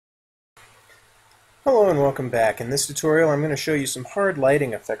Hello and welcome back. In this tutorial I'm going to show you some hard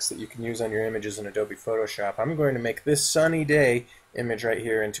lighting effects that you can use on your images in Adobe Photoshop. I'm going to make this sunny day image right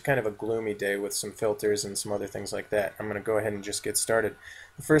here into kind of a gloomy day with some filters and some other things like that. I'm going to go ahead and just get started.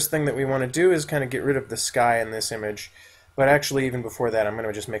 The first thing that we want to do is kind of get rid of the sky in this image, but actually even before that I'm going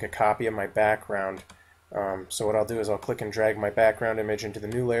to just make a copy of my background. So what I'll do is I'll click and drag my background image into the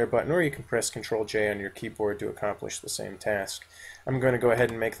new layer button, or you can press Ctrl J on your keyboard to accomplish the same task. I'm going to go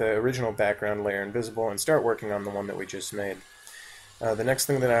ahead and make the original background layer invisible and start working on the one that we just made. The next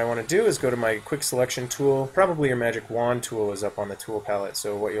thing that I want to do is go to my quick selection tool. Probably your magic wand tool is up on the tool palette,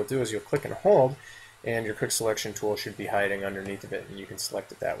 so what you'll do is you'll click and hold and your quick selection tool should be hiding underneath of it and you can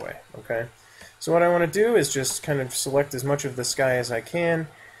select it that way. Okay. So what I want to do is just kind of select as much of the sky as I can.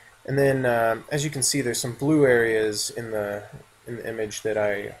 And then, as you can see, there's some blue areas in the image that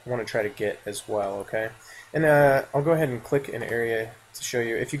I want to try to get as well. Okay, and I'll go ahead and click an area to show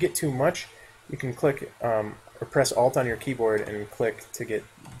you. If you get too much, you can click or press Alt on your keyboard and click to get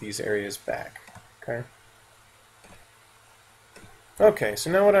these areas back. Okay. Okay,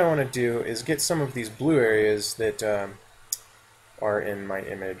 so now what I want to do is get some of these blue areas that are in my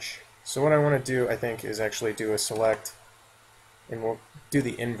image. So what I want to do, I think, is actually do a select. And we'll do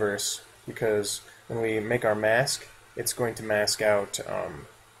the inverse because when we make our mask, it's going to mask out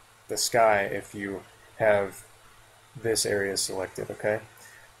the sky if you have this area selected, okay?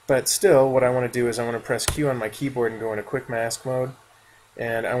 But still, what I want to do is I want to press Q on my keyboard and go into quick mask mode,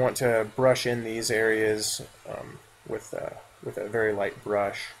 and I want to brush in these areas with a very light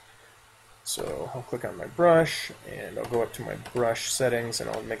brush. So I'll click on my brush, and I'll go up to my brush settings, and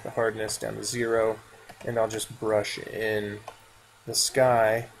I'll make the hardness down to 0, and I'll just brush in the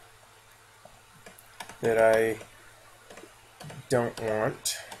sky that I don't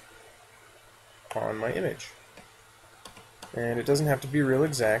want on my image. And it doesn't have to be real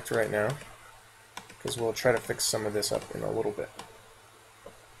exact right now, because we'll try to fix some of this up in a little bit.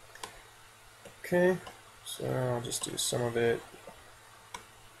 Okay, so I'll just do some of it.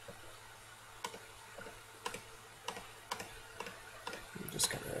 Just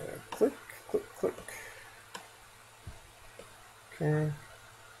kind of click, click, click. Okay.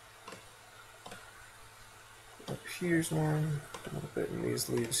 Up here's one, a little bit in these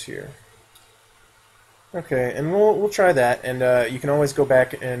leaves here. Okay, and we'll try that, and you can always go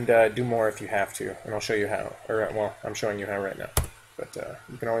back and do more if you have to, and I'll show you how. Or well, I'm showing you how right now, but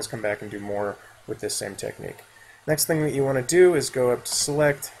you can always come back and do more with this same technique. Next thing that you want to do is go up to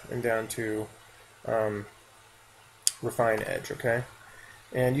Select and down to Refine Edge. Okay,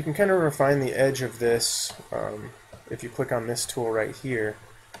 and you can kind of refine the edge of this. If you click on this tool right here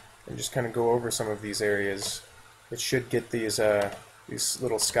and just kind of go over some of these areas, it should get these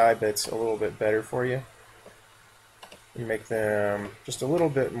little sky bits a little bit better for you. And make them just a little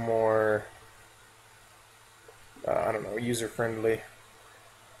bit more, I don't know, user-friendly,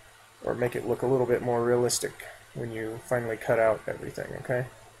 or make it look a little bit more realistic when you finally cut out everything, okay?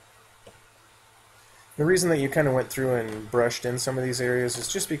 The reason that you kind of went through and brushed in some of these areas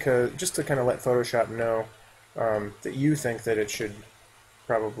is just to kind of let Photoshop know that you think that it should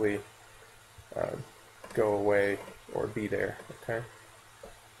probably go away or be there, okay?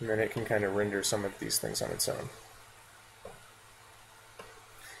 And then it can kind of render some of these things on its own.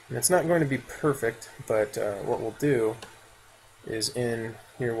 And it's not going to be perfect, but what we'll do is in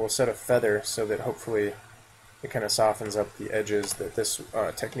here we'll set a feather so that hopefully it kind of softens up the edges that this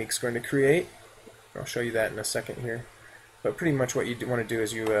technique is going to create. I'll show you that in a second here. But pretty much what you want to do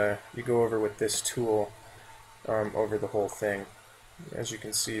is you go over with this tool over the whole thing. As you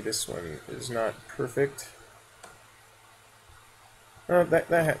can see, this one is not perfect.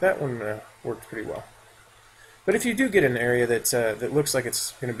 That one worked pretty well. But if you do get an area that looks like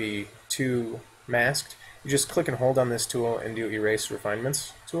it's going to be too masked, you just click and hold on this tool and do Erase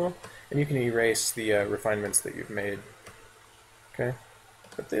Refinements tool, and you can erase the refinements that you've made. Okay,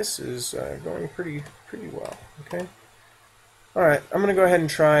 but this is going pretty well. Okay. All right, I'm going to go ahead and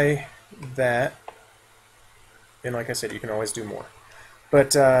try that. And like I said, you can always do more.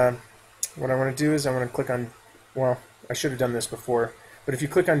 But what I want to do is I want to click on, well, I should have done this before, but if you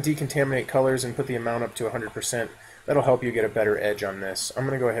click on Decontaminate Colors and put the amount up to 100%, that'll help you get a better edge on this. I'm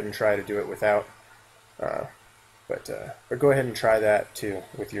going to go ahead and try to do it without, but go ahead and try that too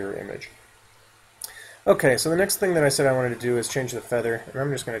with your image. Okay, so the next thing that I said I wanted to do is change the feather, and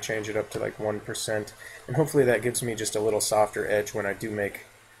I'm just going to change it up to like 1%, and hopefully that gives me just a little softer edge when I do make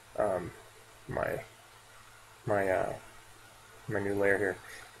my new layer here.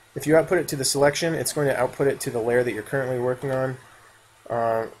 If you output it to the selection, it's going to output it to the layer that you're currently working on,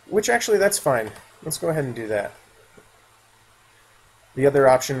 which actually that's fine. Let's go ahead and do that. The other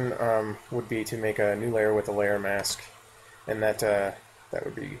option would be to make a new layer with a layer mask, and that'd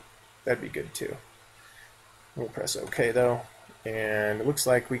be good too. We'll press OK though, and it looks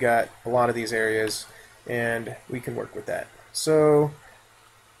like we got a lot of these areas, and we can work with that. So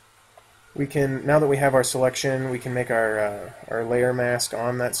we can, now that we have our selection, we can make our layer mask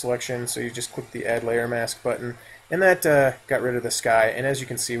on that selection. So you just click the Add Layer Mask button, and that got rid of the sky. And as you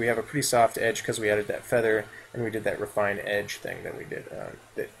can see, we have a pretty soft edge because we added that feather and we did that refine edge thing that we did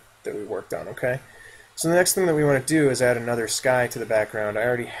that we worked on. Okay. So the next thing that we want to do is add another sky to the background. I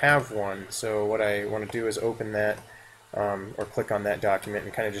already have one, so what I want to do is open that or click on that document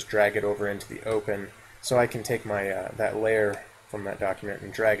and kind of just drag it over into the open, so I can take my that layer from that document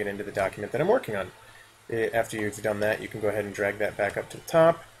and drag it into the document that I'm working on. After you've done that, you can go ahead and drag that back up to the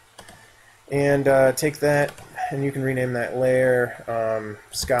top and take that, and you can rename that layer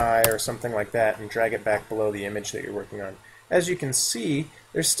sky or something like that and drag it back below the image that you're working on. As you can see,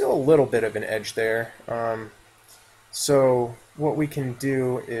 there's still a little bit of an edge there. So what we can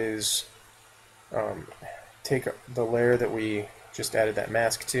do is take the layer that we just added that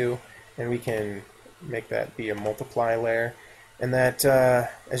mask to, and we can make that be a multiply layer. And that,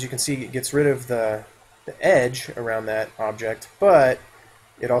 as you can see, it gets rid of the edge around that object, but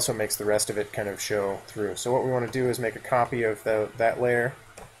it also makes the rest of it kind of show through. So what we want to do is make a copy of that layer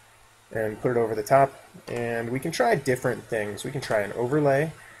and put it over the top, and we can try different things. We can try an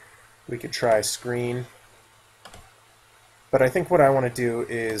overlay, we could try screen, but I think what I want to do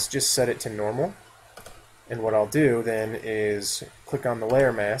is just set it to normal, and what I'll do then is click on the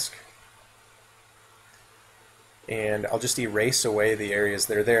layer mask, and I'll just erase away the areas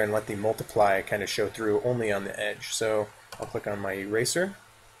that are there and let the multiply kind of show through only on the edge. So I'll click on my eraser,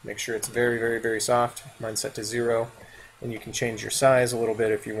 make sure it's very, very, very soft. Mine's set to 0. And you can change your size a little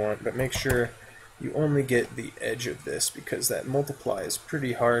bit if you want, but make sure you only get the edge of this, because that multiply is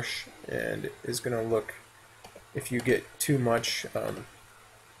pretty harsh and is going to look, if you get too much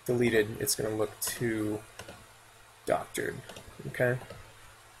deleted, it's going to look too doctored. Okay?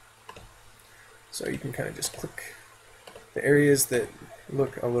 So you can kind of just click the areas that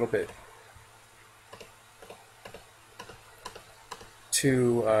look a little bit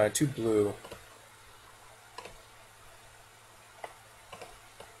too blue.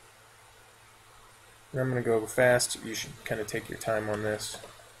 I'm going to go fast. You should kind of take your time on this.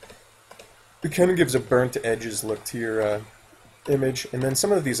 It kind of gives a burnt edges look to your image, and then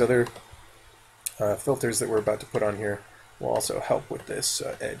some of these other filters that we're about to put on here will also help with this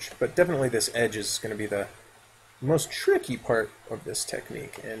edge. But definitely this edge is going to be the most tricky part of this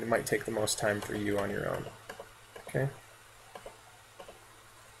technique, and it might take the most time for you on your own. Okay.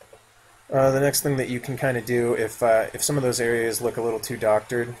 The next thing that you can kind of do, if some of those areas look a little too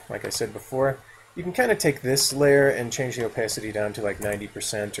doctored, like I said before, you can kind of take this layer and change the opacity down to like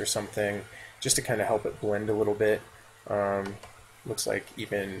 90% or something, just to kind of help it blend a little bit. Looks like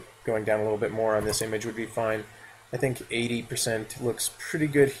even going down a little bit more on this image would be fine. I think 80% looks pretty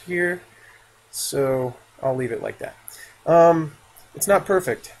good here, so I'll leave it like that. It's not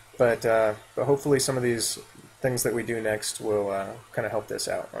perfect, but hopefully some of these things that we do next will kind of help this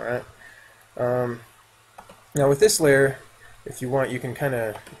out. All right. Now with this layer, if you want, you can kind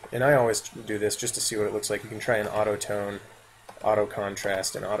of, and I always do this just to see what it looks like, you can try an auto tone, auto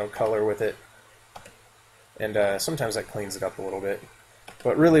contrast, and auto color with it. And sometimes that cleans it up a little bit.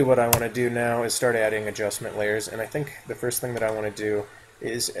 But really what I want to do now is start adding adjustment layers, and I think the first thing that I want to do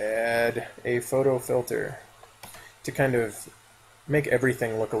is add a photo filter to kind of make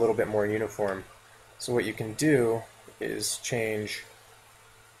everything look a little bit more uniform. So what you can do is change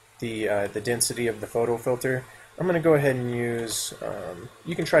the density of the photo filter. I'm going to go ahead and use,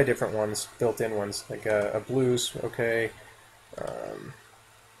 you can try different ones, built-in ones, like a blues, okay.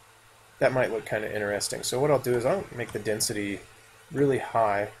 That might look kind of interesting. So what I'll do is I'll make the density really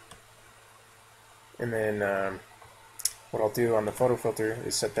high, and then what I'll do on the photo filter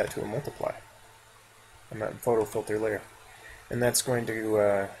is set that to a multiply on that photo filter layer. And that's going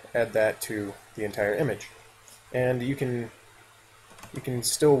to add that to the entire image. And you can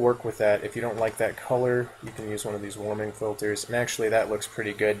still work with that. If you don't like that color, you can use one of these warming filters, and actually that looks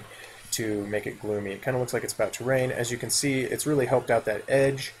pretty good to make it gloomy. It kind of looks like it's about to rain. As you can see, it's really helped out that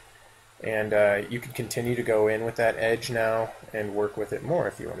edge, and you can continue to go in with that edge now and work with it more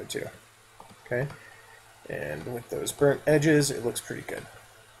if you wanted to. Okay, and with those burnt edges, it looks pretty good.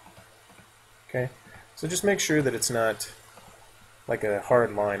 Okay, so just make sure that it's not like a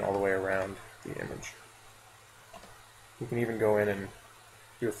hard line all the way around the image. You can even go in and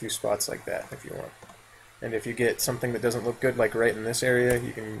do a few spots like that if you want. And if you get something that doesn't look good, like right in this area,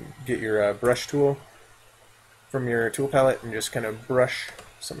 you can get your brush tool from your tool palette and just kind of brush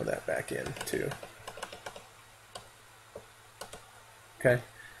some of that back in too. Okay,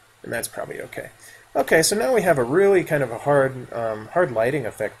 and that's probably okay. Okay, so now we have a really kind of a hard lighting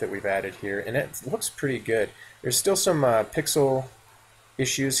effect that we've added here, and it looks pretty good. There's still some pixel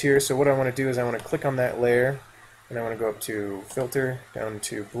issues here, so what I want to do is I want to click on that layer, and I want to go up to Filter, down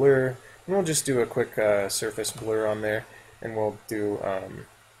to Blur, and we'll just do a quick surface blur on there, and we'll do,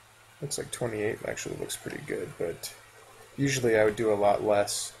 looks like 28 actually looks pretty good, but usually I would do a lot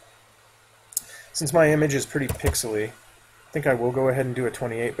less. Since my image is pretty pixely, I think I will go ahead and do a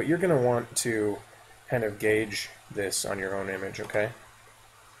 28, but you're going to want to kind of gauge this on your own image, okay?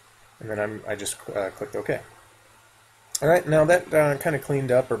 And then I just clicked OK. Alright, now that kind of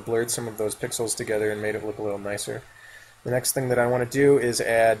cleaned up or blurred some of those pixels together and made it look a little nicer. The next thing that I want to do is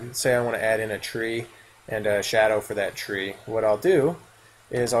say I want to add in a tree and a shadow for that tree. What I'll do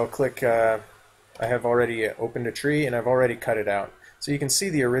is I'll click, I have already opened a tree and I've already cut it out. So you can see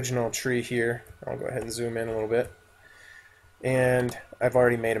the original tree here. I'll go ahead and zoom in a little bit. And I've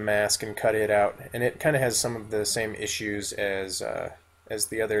already made a mask and cut it out, and it kind of has some of the same issues as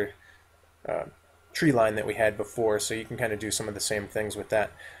the other tree line that we had before, so you can kind of do some of the same things with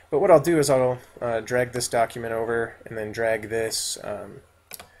that. But what I'll do is I'll drag this document over and then drag this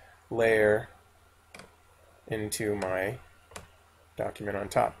layer into my document on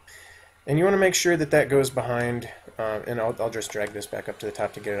top. And you want to make sure that that goes behind, and I'll just drag this back up to the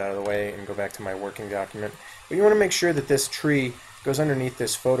top to get it out of the way and go back to my working document. But you want to make sure that this tree goes underneath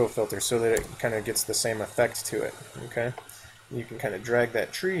this photo filter so that it kind of gets the same effect to it. Okay, you can kind of drag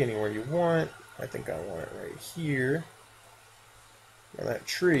that tree anywhere you want. I think I want it right here. Now that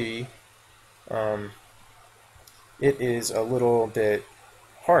tree, it is a little bit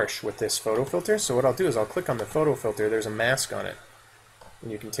harsh with this photo filter, so what I'll do is I'll click on the photo filter. There's a mask on it.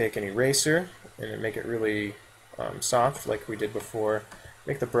 And you can take an eraser and make it really soft like we did before.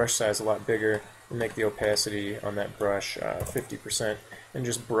 Make the brush size a lot bigger and make the opacity on that brush 50% and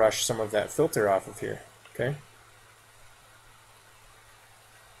just brush some of that filter off of here. Okay?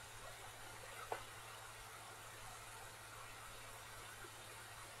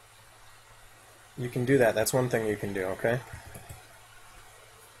 You can do that. That's one thing you can do, okay?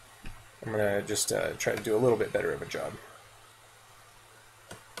 I'm going to just try to do a little bit better of a job.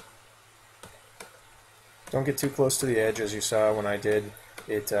 Don't get too close to the edge, as you saw when I did.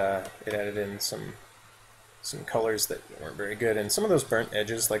 It added in some colors that weren't very good, and some of those burnt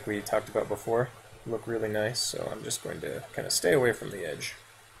edges, like we talked about before, look really nice. So I'm just going to kind of stay away from the edge.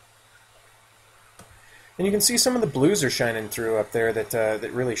 And you can see some of the blues are shining through up there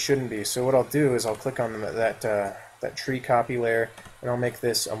that really shouldn't be. So what I'll do is I'll click on that tree copy layer, and I'll make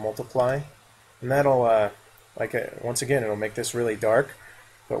this a multiply, and that'll once again it'll make this really dark.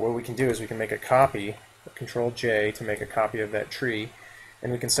 But what we can do is we can make a copy. Control J to make a copy of that tree,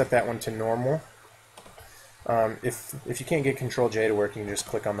 and we can set that one to normal. If you can't get Control J to work, you can just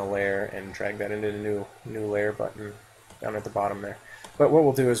click on the layer and drag that into the new layer button down at the bottom there. But what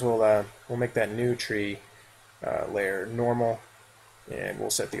we'll do is we'll make that new tree layer normal, and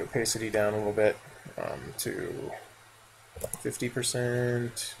we'll set the opacity down a little bit to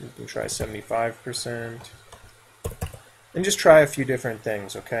 50%. You can try 75%, and just try a few different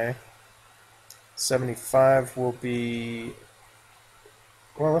things. Okay. 75 will be,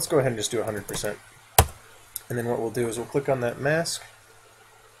 well, let's go ahead and just do 100%. And then what we'll do is we'll click on that mask,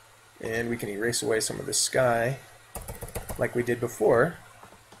 and we can erase away some of the sky like we did before,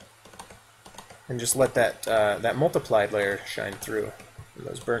 and just let that multiplied layer shine through, and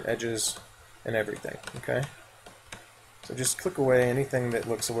those burnt edges and everything. Okay, so just click away anything that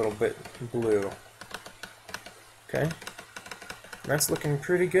looks a little bit blue. Okay, and that's looking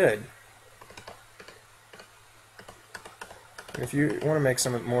pretty good. If you want to make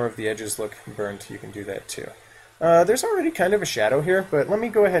some more of the edges look burnt, you can do that too. There's already kind of a shadow here, but let me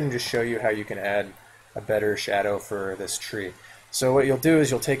go ahead and just show you how you can add a better shadow for this tree. So what you'll do is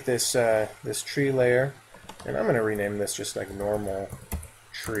you'll take this this tree layer, and I'm going to rename this just like normal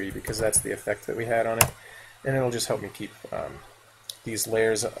tree because that's the effect that we had on it, and it'll just help me keep these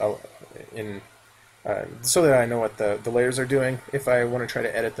layers in so that I know what the layers are doing if I want to try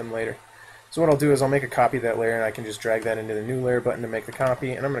to edit them later. So what I'll do is I'll make a copy of that layer, and I can just drag that into the new layer button to make the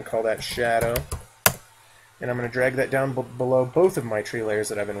copy, and I'm going to call that shadow, and I'm going to drag that down below both of my tree layers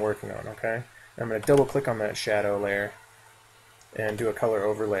that I've been working on. Okay, and I'm going to double click on that shadow layer and do a color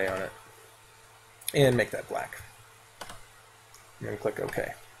overlay on it and make that black, and then click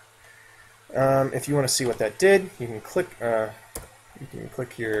OK. If you want to see what that did, you can click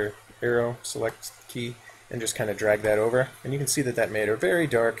your arrow select key and just kind of drag that over, and you can see that that made a very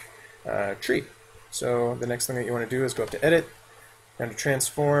dark tree. So the next thing that you want to do is go up to Edit, down to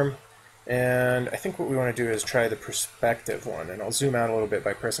Transform, and I think what we want to do is try the perspective one. And I'll zoom out a little bit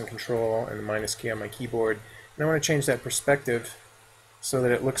by pressing Control and the minus key on my keyboard. And I want to change that perspective so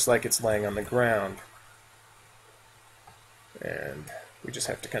that it looks like it's laying on the ground. And we just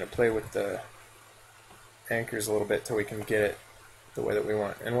have to kind of play with the anchors a little bit till we can get it the way that we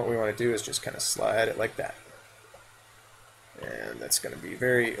want. And what we want to do is just kind of slide it like that. And that's going to be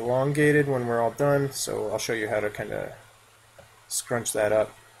very elongated when we're all done, so I'll show you how to kind of scrunch that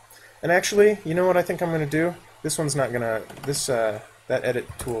up. And actually, you know what I think I'm going to do? This one's not going to, that edit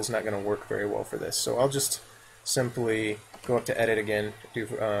tool is not going to work very well for this. So I'll just simply go up to Edit again, do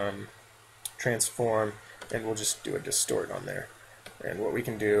Transform, and we'll just do a Distort on there. And what we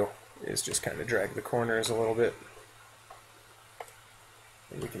can do is just kind of drag the corners a little bit.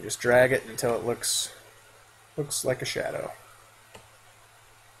 And we can just drag it until it looks like a shadow.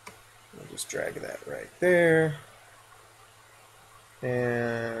 We'll just drag that right there.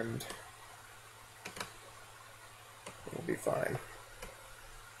 And it'll be fine.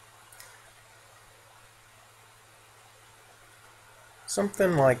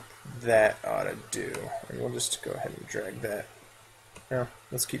 Something like that ought to do. And we'll just go ahead and drag that. Now,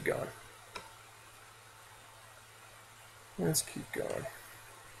 let's keep going. Let's keep going.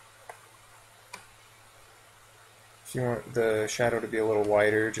 If you want the shadow to be a little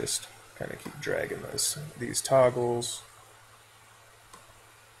wider, just kind of keep dragging these toggles.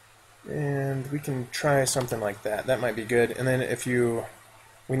 And we can try something like that. That might be good. And then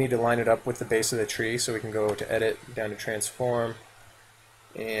we need to line it up with the base of the tree, so we can go to Edit, down to Transform,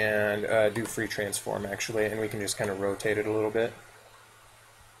 and do Free Transform actually, and we can just kind of rotate it a little bit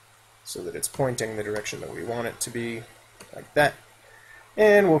so that it's pointing the direction that we want it to be, like that.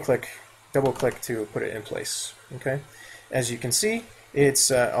 And we'll double click to put it in place. Okay. As you can see,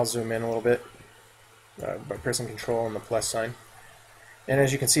 I'll zoom in a little bit by pressing Control and the plus sign. And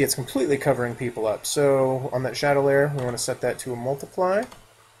as you can see, it's completely covering people up. So on that shadow layer, we want to set that to a multiply.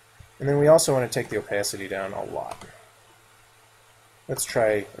 And then we also want to take the opacity down a lot. Let's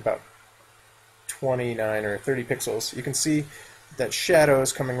try about 29 or 30 pixels. You can see that shadow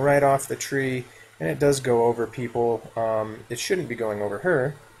is coming right off the tree, and it does go over people. It shouldn't be going over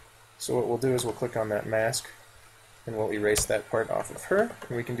her. So what we'll do is we'll click on that mask, and we'll erase that part off of her.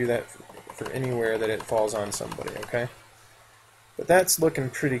 And we can do that for anywhere that it falls on somebody, okay? But that's looking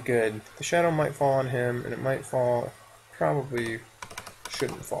pretty good. The shadow might fall on him, and it might probably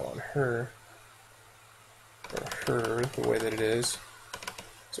shouldn't fall on her, or her, the way that it is.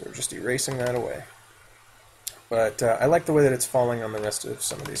 So we're just erasing that away. But I like the way that it's falling on the rest of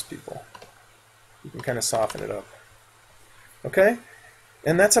some of these people. You can kind of soften it up. Okay?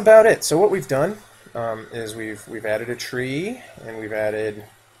 And that's about it. So what we've done is we've added a tree, and we've added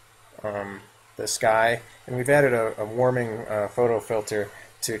the sky, and we've added a warming photo filter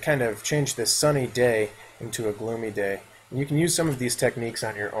to kind of change this sunny day into a gloomy day. And you can use some of these techniques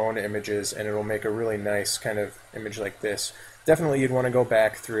on your own images, and it'll make a really nice kind of image like this. Definitely you'd want to go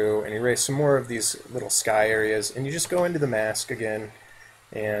back through and erase some more of these little sky areas, and you just go into the mask again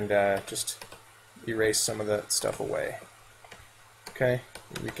and just erase some of that stuff away. Okay?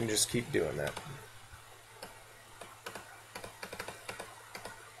 We can just keep doing that.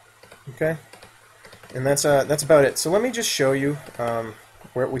 Okay? And that's about it. So let me just show you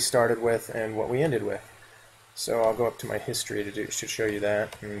where we started with and what we ended with. So I'll go up to my history to show you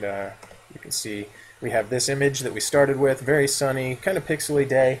that, and you can see we have this image that we started with, very sunny, kind of pixely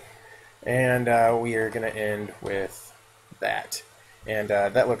day, and we are going to end with that. And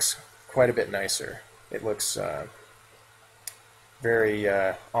that looks quite a bit nicer. It looks very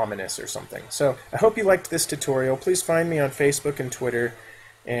ominous or something. So I hope you liked this tutorial. Please find me on Facebook and Twitter,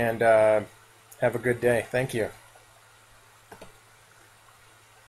 and have a good day. Thank you.